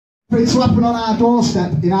For it to happen on our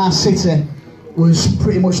doorstep in our city was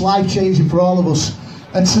pretty much life-changing for all of us.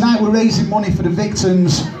 And tonight we're raising money for the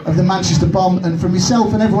victims of the Manchester bomb, and for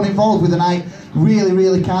myself and everyone involved with the night,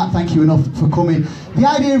 really can't thank you enough for coming. The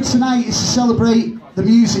idea of tonight is to celebrate the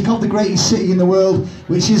music of the greatest city in the world,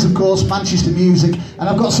 which is of course Manchester music, and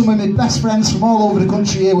I've got some of my best friends from all over the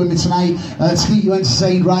country here with me tonight to keep you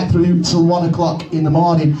entertained right through till 1 o'clock in the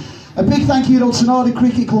morning. A big thank you to Norden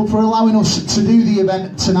Cricket Club for allowing us to do the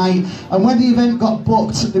event tonight. And when the event got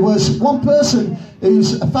booked, there was one person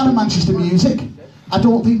who's a fan of Manchester music. I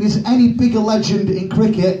don't think there's any bigger legend in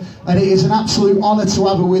cricket, and it is an absolute honour to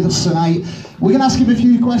have her with us tonight. We're going to ask him a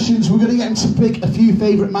few questions, we're going to get him to pick a few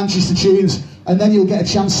favourite Manchester tunes, and then you'll get a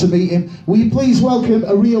chance to meet him. Will you please welcome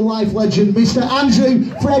a real life legend, Mr. Andrew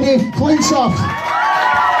Freddie Flintoff.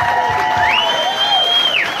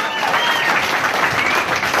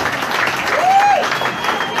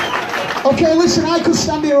 Okay, listen, I could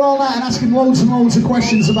stand here all night and ask him loads and loads of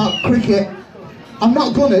questions about cricket. I'm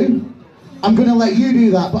not gonna. I'm gonna let you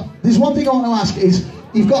do that. But there's one thing I want to ask is,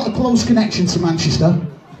 you've got a close connection to Manchester.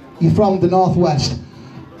 You're from the Northwest.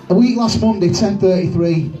 A week last Monday,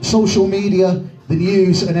 10:33, social media, the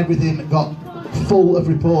news and everything got full of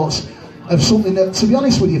reports of something that, to be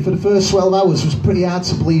honest with you, for the first 12 hours was pretty hard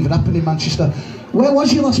to believe it happened in Manchester. Where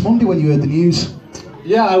was you last Monday when you heard the news?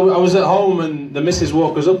 Yeah, I was at home and the missus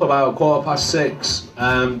woke us up about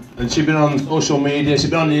 6:15, and she'd been on social media, she'd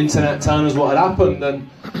been on the internet telling us what had happened, and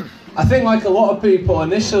I think like a lot of people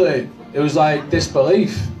initially, it was like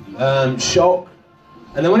disbelief, shock,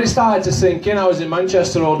 and then when it started to sink in, I was in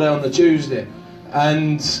Manchester all day on the Tuesday,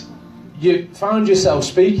 and you found yourself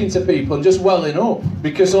speaking to people and just welling up,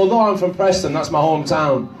 because although I'm from Preston, that's my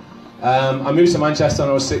hometown, I moved to Manchester when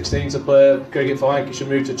I was 16 to play cricket for Lancashire,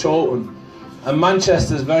 moved to Chorlton. And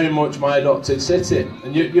Manchester's very much my adopted city.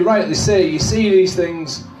 And you rightly say, you see these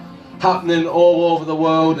things happening all over the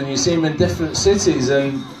world and you see them in different cities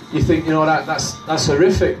and you think, you know, that's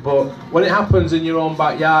horrific, but when it happens in your own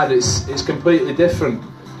backyard, it's completely different.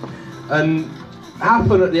 And it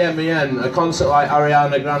happened at the MEN, a concert like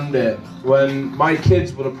Ariana Grande, when my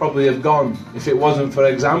kids would have probably have gone if it wasn't for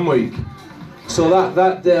exam week. So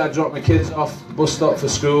that day I dropped my kids off the bus stop for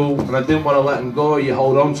school and I didn't want to let them go. You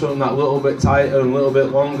hold on to them that little bit tighter and a little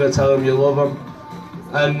bit longer, tell them you love them.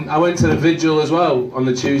 And I went to the vigil as well on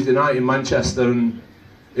the Tuesday night in Manchester, and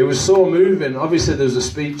it was so moving. Obviously there was the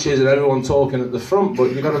speeches and everyone talking at the front,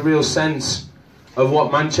 but you got a real sense of what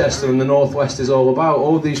Manchester and the Northwest is all about.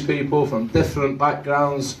 All these people from different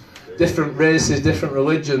backgrounds, different races, different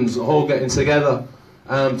religions, all getting together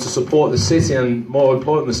to support the city and, more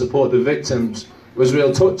importantly, support the victims was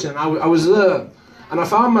real touching. I was there and I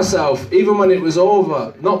found myself, even when it was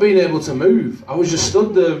over, not being able to move. I was just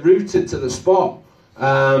stood there rooted to the spot,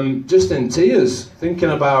 just in tears, thinking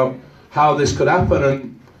about how this could happen.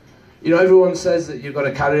 And you know, everyone says that you've got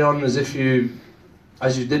to carry on as you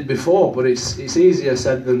did before, but it's easier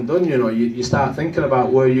said than done. You know, you start thinking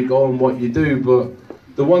about where you go and what you do, but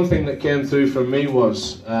the one thing that came through from me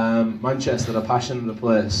was Manchester, the passion of the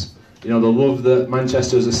place. You know, the love that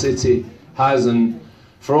Manchester as a city has, and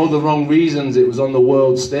for all the wrong reasons it was on the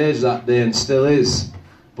world stage that day and still is.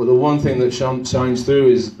 But the one thing that shines through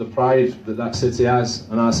is the pride that city has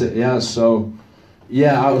and our city has. So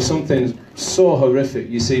yeah, it was something so horrific.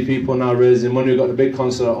 You see people now raising money. We've got a big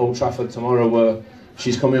concert at Old Trafford tomorrow where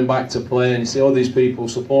she's coming back to play, and you see all these people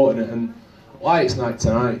supporting it. And Lights Night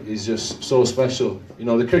tonight is just so special. You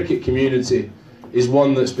know, the cricket community is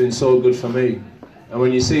one that's been so good for me. And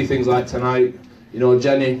when you see things like tonight, you know,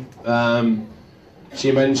 Jenny,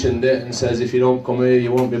 she mentioned it and says, if you don't come here,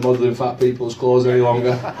 you won't be modelling fat people's clothes any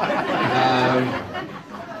longer.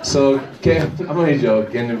 So, I'm only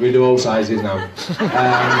joking, we do all sizes now.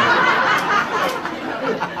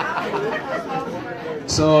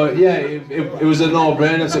 So yeah, it was a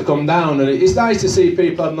no-brainer to come down, and it's nice to see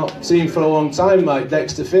people I've not seen for a long time, like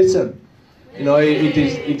Dexter Fitton. You know,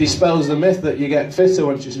 he dispels the myth that you get fitter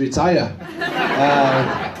once you retire.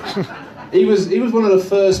 He was one of the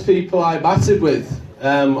first people I batted with.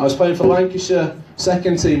 I was playing for Lancashire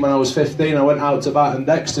second team when I was 15. I went out to bat and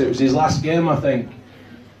Dexter, it was his last game I think.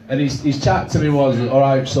 And his chat to me was,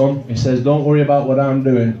 alright son, he says, don't worry about what I'm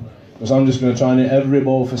doing, because I'm just going to try and hit every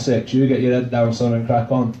ball for 6. You get your head down, son, and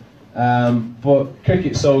crack on. But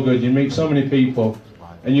cricket's so good, you meet so many people,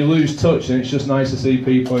 and you lose touch, and it's just nice to see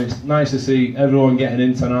people. It's nice to see everyone getting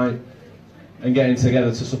in tonight and getting together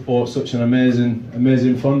to support such an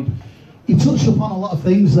amazing fund. You touched upon a lot of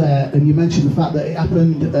things there, and you mentioned the fact that it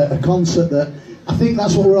happened at a concert that I think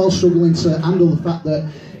that's what we're all struggling to handle, the fact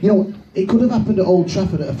that, you know, it could have happened at Old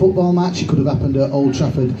Trafford at a football match, it could have happened at Old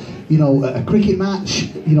Trafford, you know, at a cricket match,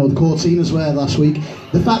 you know, the Cortinas were last week.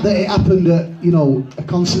 The fact that it happened at, you know, a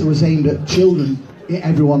concert that was aimed at children,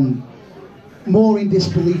 everyone more in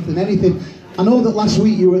disbelief than anything. I know that last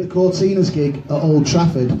week you were at the Cortinas gig at Old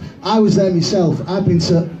Trafford. I was there myself. I've been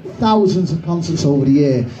to thousands of concerts over the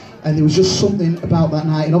year, and there was just something about that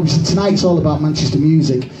night, and obviously tonight's all about Manchester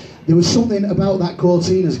music. There was something about that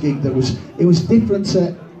Cortinas gig that was different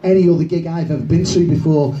to any other gig I've ever been to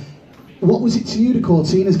before. What was it to you, the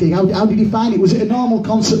Cortinas gig? How did you find it? Was it a normal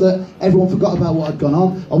concert that everyone forgot about what had gone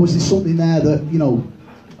on, or was there something there that, you know?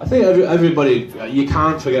 I think everybody, you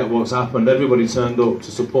can't forget what's happened. Everybody turned up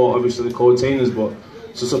to support, obviously, the Cortinas, but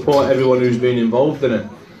to support everyone who's been involved in it.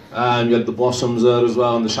 You had the Blossoms there as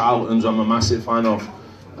well, and the Charlatans I'm a massive fan of.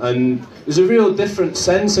 And there's a real different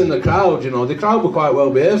sense in the crowd, you know. The crowd were quite well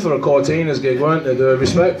behaved for a Cortinas gig, weren't they? They were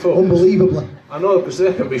respectful. Unbelievably. I know, because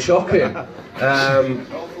they can be shocking.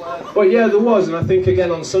 But yeah, there was, and I think again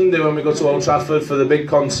on Sunday when we go to Old Trafford for the big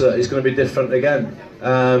concert, it's going to be different again.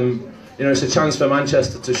 You know, it's a chance for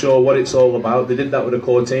Manchester to show what it's all about. They did that with the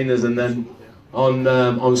Cortinas, and then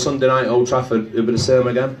on Sunday night at Old Trafford, it'll be the same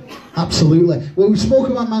again. Absolutely. Well, we spoke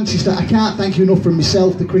about Manchester. I can't thank you enough from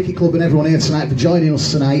myself, the cricket club, and everyone here tonight for joining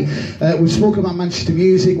us tonight. We've spoken about Manchester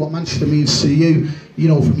music, what Manchester means to you, you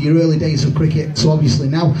know, from your early days of cricket to obviously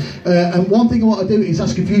now. And one thing I want to do is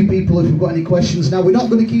ask a few people if we've got any questions. Now, we're not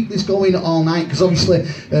going to keep this going all night because obviously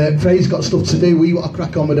Freddie's got stuff to do. We want to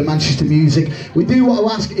crack on with the Manchester music. We do want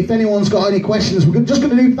to ask if anyone's got any questions. We're just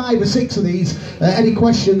going to do 5 or 6 of these. Any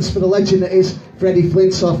questions for the legend that is Freddie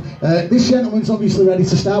Flintoff? This gentleman's obviously ready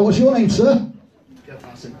to start. What's your name, sir?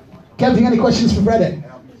 Kevin, any questions for Freddie?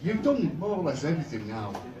 You've done more or less everything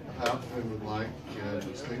now, apart from like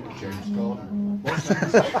sleep with James Corden. What's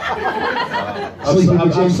next?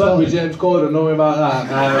 I've slept with James Corden, know about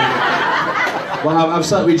that. Well, I've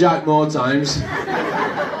slept with Jack more times.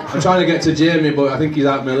 I'm trying to get to Jamie, but I think he's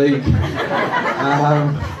out of my league.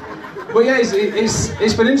 But yeah,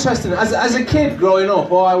 it's been interesting. As a kid growing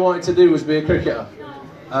up, all I wanted to do was be a cricketer.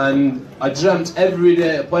 And I dreamt every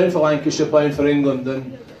day, playing for Lancashire, playing for England,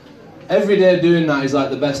 and every day doing that is like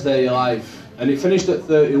the best day of your life. And it finished at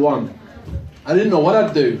 31. I didn't know what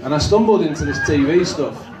I'd do, and I stumbled into this TV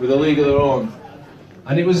stuff with A League of Their Own.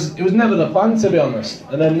 And it was never the plan, to be honest.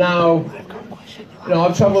 And then now, you know,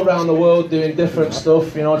 I've travelled around the world doing different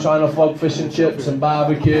stuff, you know, trying to flog fish and chips and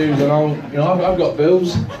barbecues and all. You know, I've got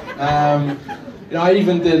bills. You know, I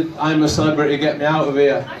even did I'm a Celebrity, Get Me Out of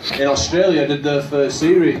Here in Australia. I did their first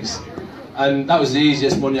series, and that was the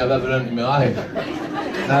easiest money I've ever earned in my life.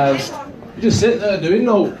 You just sit there doing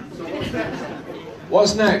no.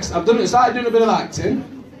 What's next? I've started doing a bit of acting.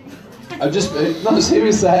 I've just, not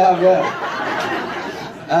seriously, I have, yeah.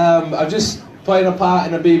 I've just playing a part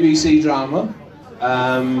in a BBC drama.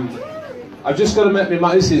 I've just got to make my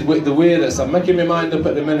mind, this is the weirdest, I'm making my mind up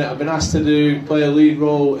at the minute. I've been asked to play a lead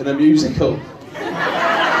role in a musical.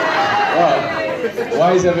 What?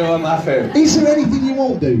 Why is everyone laughing? Is there anything you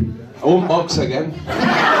won't do? I won't box again.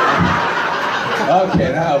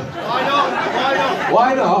 Okay, now. Why not? Why not?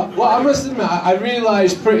 Why not? Well, I must admit, I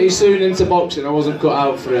realised pretty soon into boxing I wasn't cut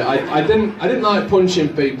out for it. I didn't like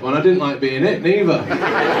punching people, and I didn't like being hit neither.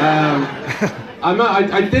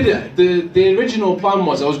 I did it. The original plan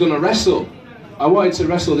was I was going to wrestle. I wanted to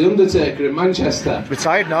wrestle The Undertaker in Manchester.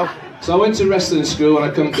 Retired now. So I went to wrestling school and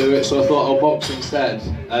I couldn't do it, so I thought I'll box instead.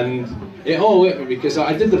 And it all hit me because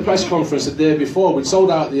I did the press conference the day before. We'd sold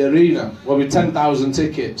out the arena, well, with 10,000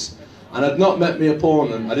 tickets. And I'd not met my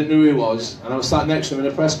opponent, I didn't know who he was, and I was sat next to him in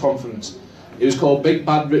a press conference. He was called Big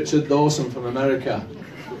Bad Richard Dawson from America.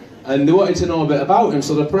 And they wanted to know a bit about him,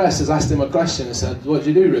 so the press has asked him a question and said, "What do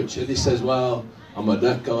you do, Richard?" He says, "Well, I'm a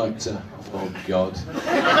debt collector." Oh, God.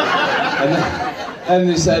 And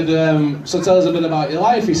they said, "So tell us a bit about your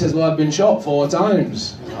life." He says, "Well, I've been shot 4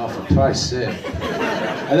 times." Oh, for Christ's sake.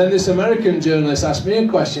 And then this American journalist asked me a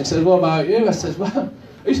question, he said, "What about you?" I said, "Well,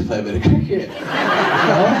 I used to play a bit of cricket." You know?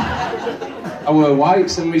 I wear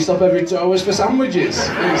whites and we stop every 2 hours for sandwiches.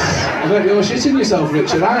 I bet you're shitting yourself,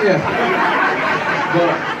 Richard, aren't you?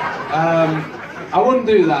 But I wouldn't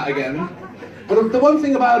do that again. But the one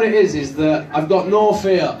thing about it is that I've got no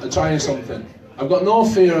fear of trying something. I've got no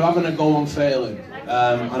fear of having a go and failing.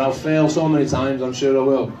 And I'll fail so many times, I'm sure I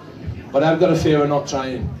will. But I've got a fear of not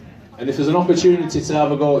trying. And if there's an opportunity to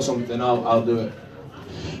have a go at something, I'll do it.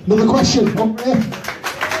 Another question.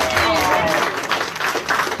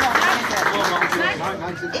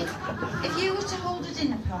 If you were to hold a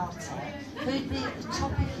dinner party, who'd be at the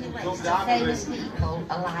top of your list of famous people,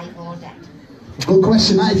 alive or dead? Good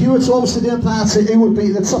question. If you were to host a dinner party, who would be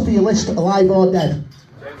at the top of your list, alive or dead?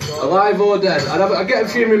 Alive or dead? I'd get a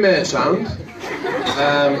few of my mates round.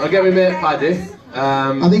 I'd get my mate Paddy.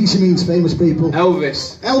 I think she means famous people.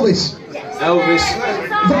 Elvis. Elvis. Elvis.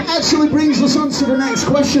 That actually brings us on to the next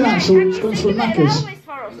question, actually, which comes from Knackers.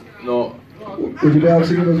 No. Would you be able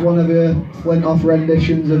to give us one of your Flintoff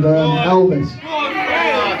renditions of Elvis?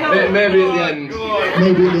 Maybe at the end.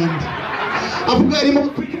 Maybe at the end. Have we got any more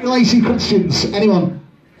quick lazy questions? Anyone?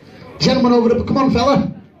 Gentleman over there, come on,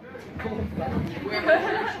 fella.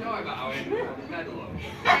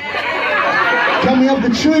 Can we have the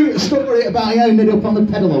true story about how you ended up on the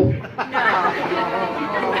pedalo?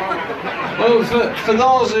 Well, for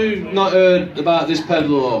those who've not heard about this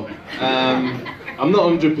pedalo, I'm not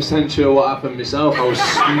 100% sure what happened myself. I was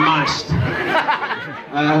smashed.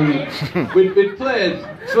 We'd played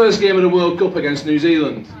first game of the World Cup against New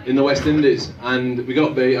Zealand in the West Indies, and we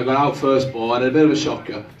got beat. I got out first ball. I had a bit of a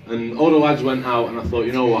shocker, and all the lads went out, and I thought,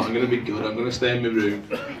 you know what, I'm going to be good. I'm going to stay in my room.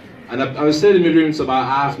 And I was staying in my room till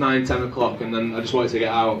about 9:30, 10 o'clock, and then I just wanted to get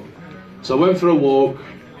out. So I went for a walk,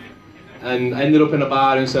 and I ended up in a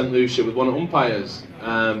bar in St Lucia with one of the umpires.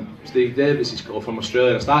 Steve Davis is called, from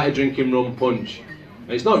Australia. I started drinking rum punch.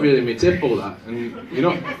 And it's not really my tipple, that, and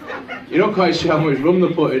you're not quite sure how much rum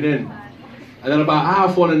they're putting in. And then about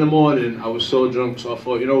 1:30 in the morning, I was so drunk, so I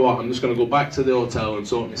thought, you know what, I'm just going to go back to the hotel and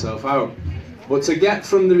sort myself out. But to get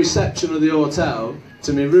from the reception of the hotel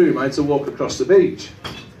to my room, I had to walk across the beach.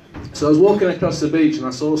 So I was walking across the beach and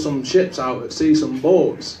I saw some ships out at sea, some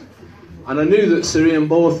boats. And I knew that Siri and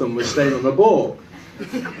Botham was staying on the boat.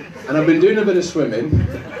 And I've been doing a bit of swimming.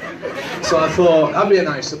 So I thought, that'd be a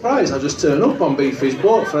nice surprise. I'll just turn up on Beefy's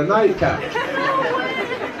boat for a nightcap.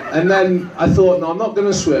 And then I thought, no, I'm not going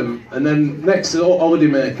to swim. And then next to the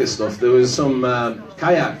holidaymaker stuff, there was some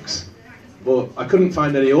kayaks. But I couldn't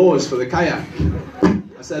find any oars for the kayak.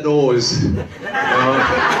 I said oars.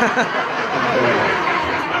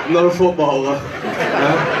 I'm not a footballer.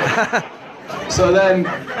 So then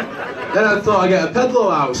I thought I'd get a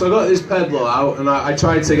pedalo out. So I got this pedalo out and I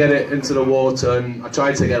tried to get it into the water, and I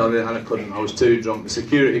tried to get on it and I couldn't. I was too drunk. The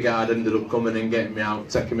security guard ended up coming and getting me out,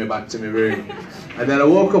 taking me back to my room. And then I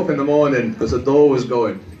woke up in the morning because the door was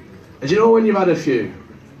going. And you know when you've had a few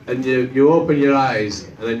and you open your eyes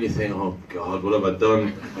and then you think, oh God, what have I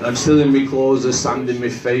done? And I'm still in my clothes, there's sand in my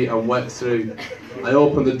feet, I'm wet through. I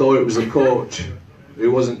opened the door, it was a coach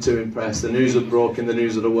who wasn't too impressed. The news had broken, the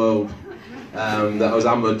news of the world. That I was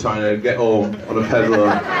hammered trying to get home on a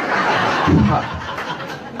pedalo.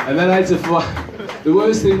 And then I had to the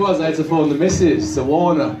worst thing was I had to phone the missus to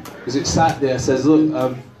warn her, because it sat there. I says,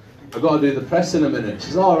 look, I've got to do the press in a minute. She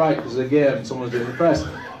says, all right, because there's a game and someone's doing the press.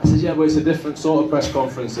 I said, yeah, but it's a different sort of press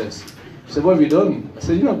conference this. She said, what have you done? I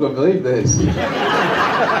said, you're not going to believe this.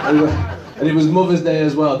 And it was Mother's Day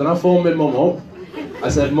as well. Then I phoned my mum up. I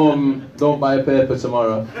said, Mum, don't buy a paper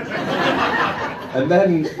tomorrow. And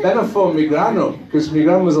then I phoned my gran up, because my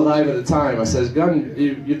gran was alive at the time. I says, Gran,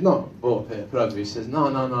 you've not bought a paper, have you? She says,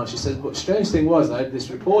 no. She says, but the strange thing was, I had this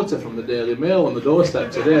reporter from the Daily Mail on the doorstep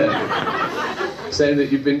today, saying that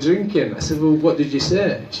you've been drinking. I said, well, what did you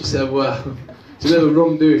say? She said, well, it's a bit of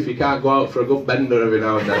rum do if you can't go out for a good bender every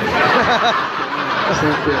now and then. I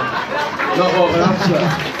said, not what we're after.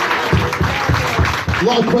 A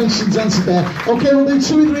lot of questions answered there. Okay, we'll do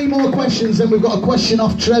 2 or 3 more questions, then we've got a question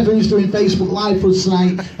off Trevor, who's doing Facebook Live for us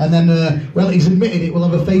tonight, and then, well, he's admitted it, we'll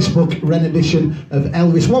have a Facebook rendition of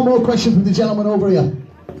Elvis. One more question from the gentleman over here.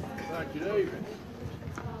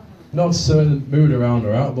 Not to turn the mood around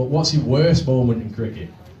or out, but what's your worst moment in cricket?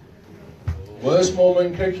 Worst moment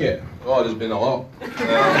in cricket? Oh, there's been a lot.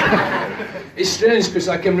 It's strange because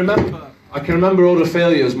I can remember all the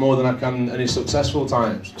failures more than I can any successful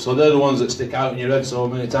times. So they're the ones that stick out in your head so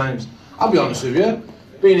many times. I'll be honest with you,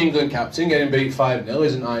 being England captain, getting beat 5-0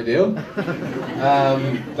 isn't ideal.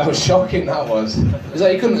 That was shocking, that was. It's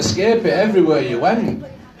like you couldn't escape it everywhere you went.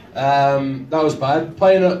 That was bad.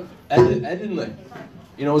 Playing at Edinley.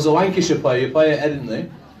 You know, as a Lancashire player, you play at Edinley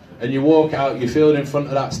and you walk out, you field in front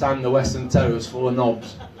of that stand, the Western Terrace, full of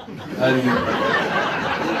knobs. And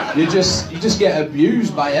you just get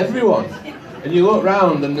abused by everyone. And you look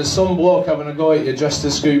round and there's some bloke having a go at you dressed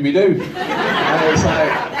as Scooby-Doo. And it's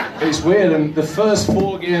like, it's weird. And the first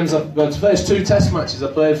 4 games, the first 2 test matches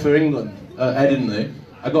I played for England at Edinley,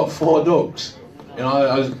 I got 4 ducks. You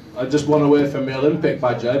know, I just won away from my Olympic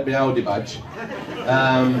badge, I had my Audi badge.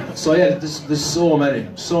 So yeah, there's so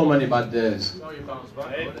many bad days.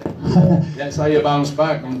 Yeah, it's how you bounce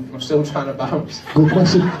back. I'm still trying to bounce. Good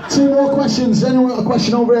question. 2 more questions. Anyone got a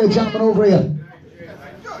question over here? Gentleman over here.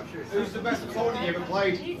 Who's the best opponent you ever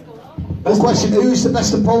played? Good question. Who's the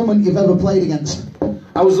best opponent you've ever played against?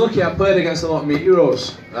 I was lucky. I played against a lot of my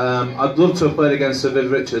heroes. I'd love to have played against Sir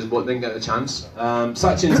Viv Richards, but didn't get a chance.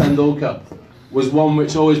 Sachin Tendulkar was one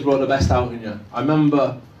which always brought the best out in you. I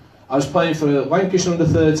remember I was playing for Lancashire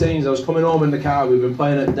under-13s. I was coming home in the car. We'd been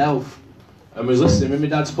playing at Delft, and was listening with my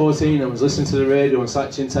dad's 14. I was listening to the radio, and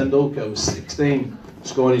Sachin Tendulkar was 16,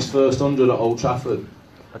 scoring his first 100 at Old Trafford.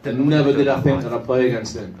 And never did I think that I'd play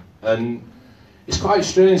against him. And it's quite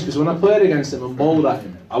strange because when I played against him and bowled at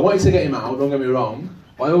him, I wanted to get him out, don't get me wrong,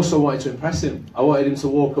 but I also wanted to impress him. I wanted him to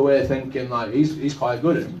walk away thinking like he's quite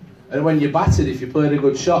good. And when you batted, if you played a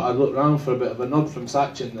good shot, I'd look round for a bit of a nod from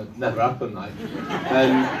Sachin. That never happened. Like,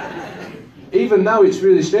 and even now it's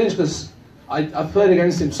really strange because I've played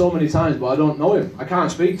against him so many times, but I don't know him. I can't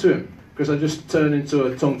speak to him because I just turn into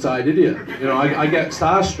a tongue-tied idiot. You know, I get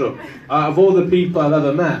starstruck. Out of all the people I've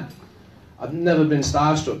ever met, I've never been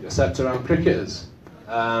starstruck except around cricketers.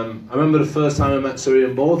 I remember the first time I met Sir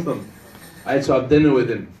Ian Botham. I had to have dinner with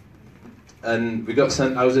him, and we got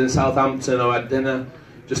sent. I was in Southampton. I had dinner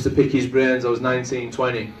just to pick his brains. I was 19,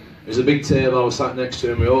 20. It was a big table. I was sat next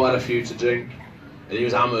to him. We all had a few to drink, and he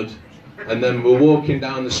was hammered. And then we were walking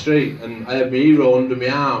down the street, and I had my hero under my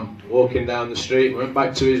arm, walking down the street. We went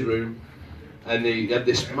back to his room, and he had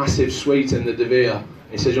this massive suite in the De Vere.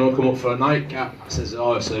 He said, "You want to come up for a nightcap?" I says,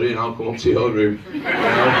 "Oh, Sir Ian, I'll come up to your room. You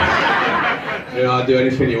know, I'll do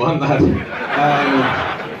anything you want, Dad."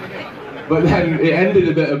 But then it ended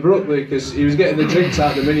a bit abruptly because he was getting the drinks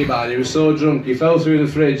out of the minibar. He was so drunk, he fell through the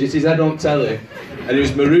fridge, hit his head on telly, and he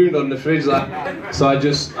was marooned on the fridge. Like, so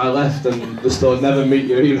I left and just thought, never meet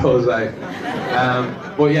your heroes. Like.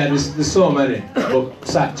 But yeah, there's so many. But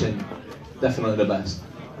Sachin, definitely the best.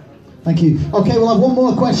 Thank you. Okay, we'll have one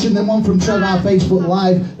more question, then one from Trevor, our Facebook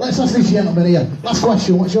Live. Let's ask this gentleman here. Last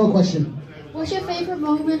question, what's your question? What's your favourite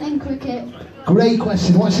moment in cricket? Great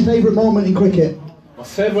question. What's your favourite moment in cricket? My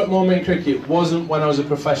favourite moment in cricket wasn't when I was a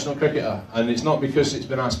professional cricketer, and it's not because it's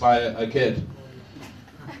been asked by a kid.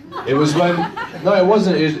 It was when, no it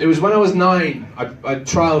wasn't, it was when I was 9. I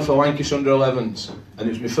trialled for Lancashire under-11s, and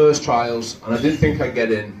it was my first trials, and I didn't think I'd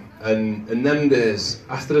get in. And in them days,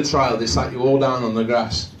 after the trial, they sat you all down on the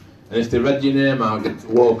grass, and if they read your name out, you'd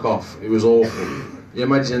walk off. It was awful. You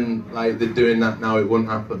imagine like they're doing that now, it wouldn't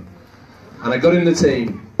happen. And I got in the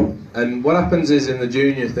team. And what happens is in the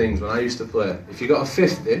junior things, when I used to play, if you got a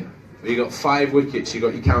 50, or you got 5 wickets, you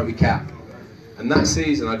got your county cap. And that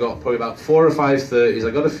season I got probably about 4 or 5 30s,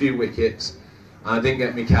 I got a few wickets, and I didn't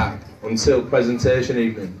get my cap until presentation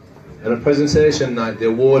evening. And at presentation night, they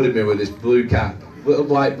awarded me with this blue cap, little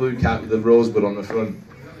light blue cap with a rosebud on the front.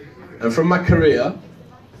 And from my career,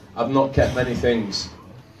 I've not kept many things.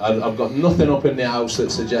 I've got nothing up in the house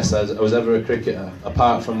that suggests I was ever a cricketer,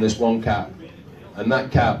 apart from this one cap. And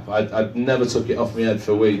that cap, I never took it off my head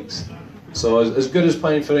for weeks. So as good as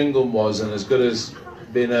playing for England was, and as good as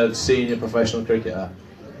being a senior professional cricketer,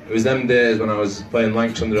 it was them days when I was playing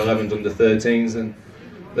Lancashire under-11s, under-13s, and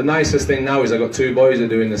the nicest thing now is I got 2 boys who are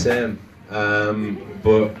doing the same.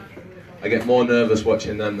 But I get more nervous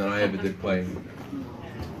watching them than I ever did playing.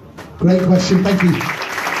 Great question, thank you.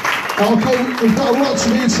 Okay, we've got a lot to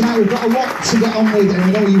do tonight, we've got a lot to get on with, and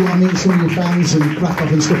we know you want to meet some of your fans and crack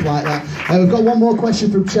off and stuff like that. We've got one more question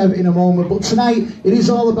from Trev in a moment, but tonight it is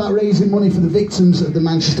all about raising money for the victims of the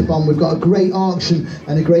Manchester bomb. We've got a great auction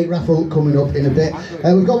and a great raffle coming up in a bit.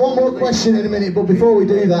 We've got one more question in a minute, but before we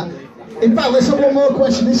do that, in fact, let's have one more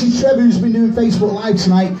question. This is Trev who's been doing Facebook Live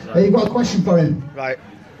tonight. You've got a question for him. Right.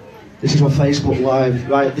 This is on Facebook Live.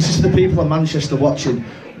 Right, this is for the people of Manchester watching.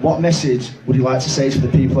 What message would you like to say to the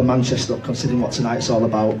people of Manchester, considering what tonight's all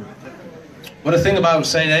about? Well, the thing about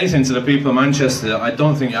saying anything to the people of Manchester, I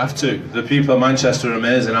don't think you have to. The people of Manchester are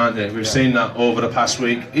amazing, aren't they? We've seen that over the past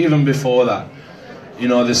week, even before that. You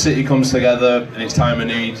know, the city comes together in its time of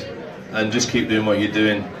need, and just keep doing what you're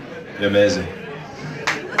doing. You're amazing.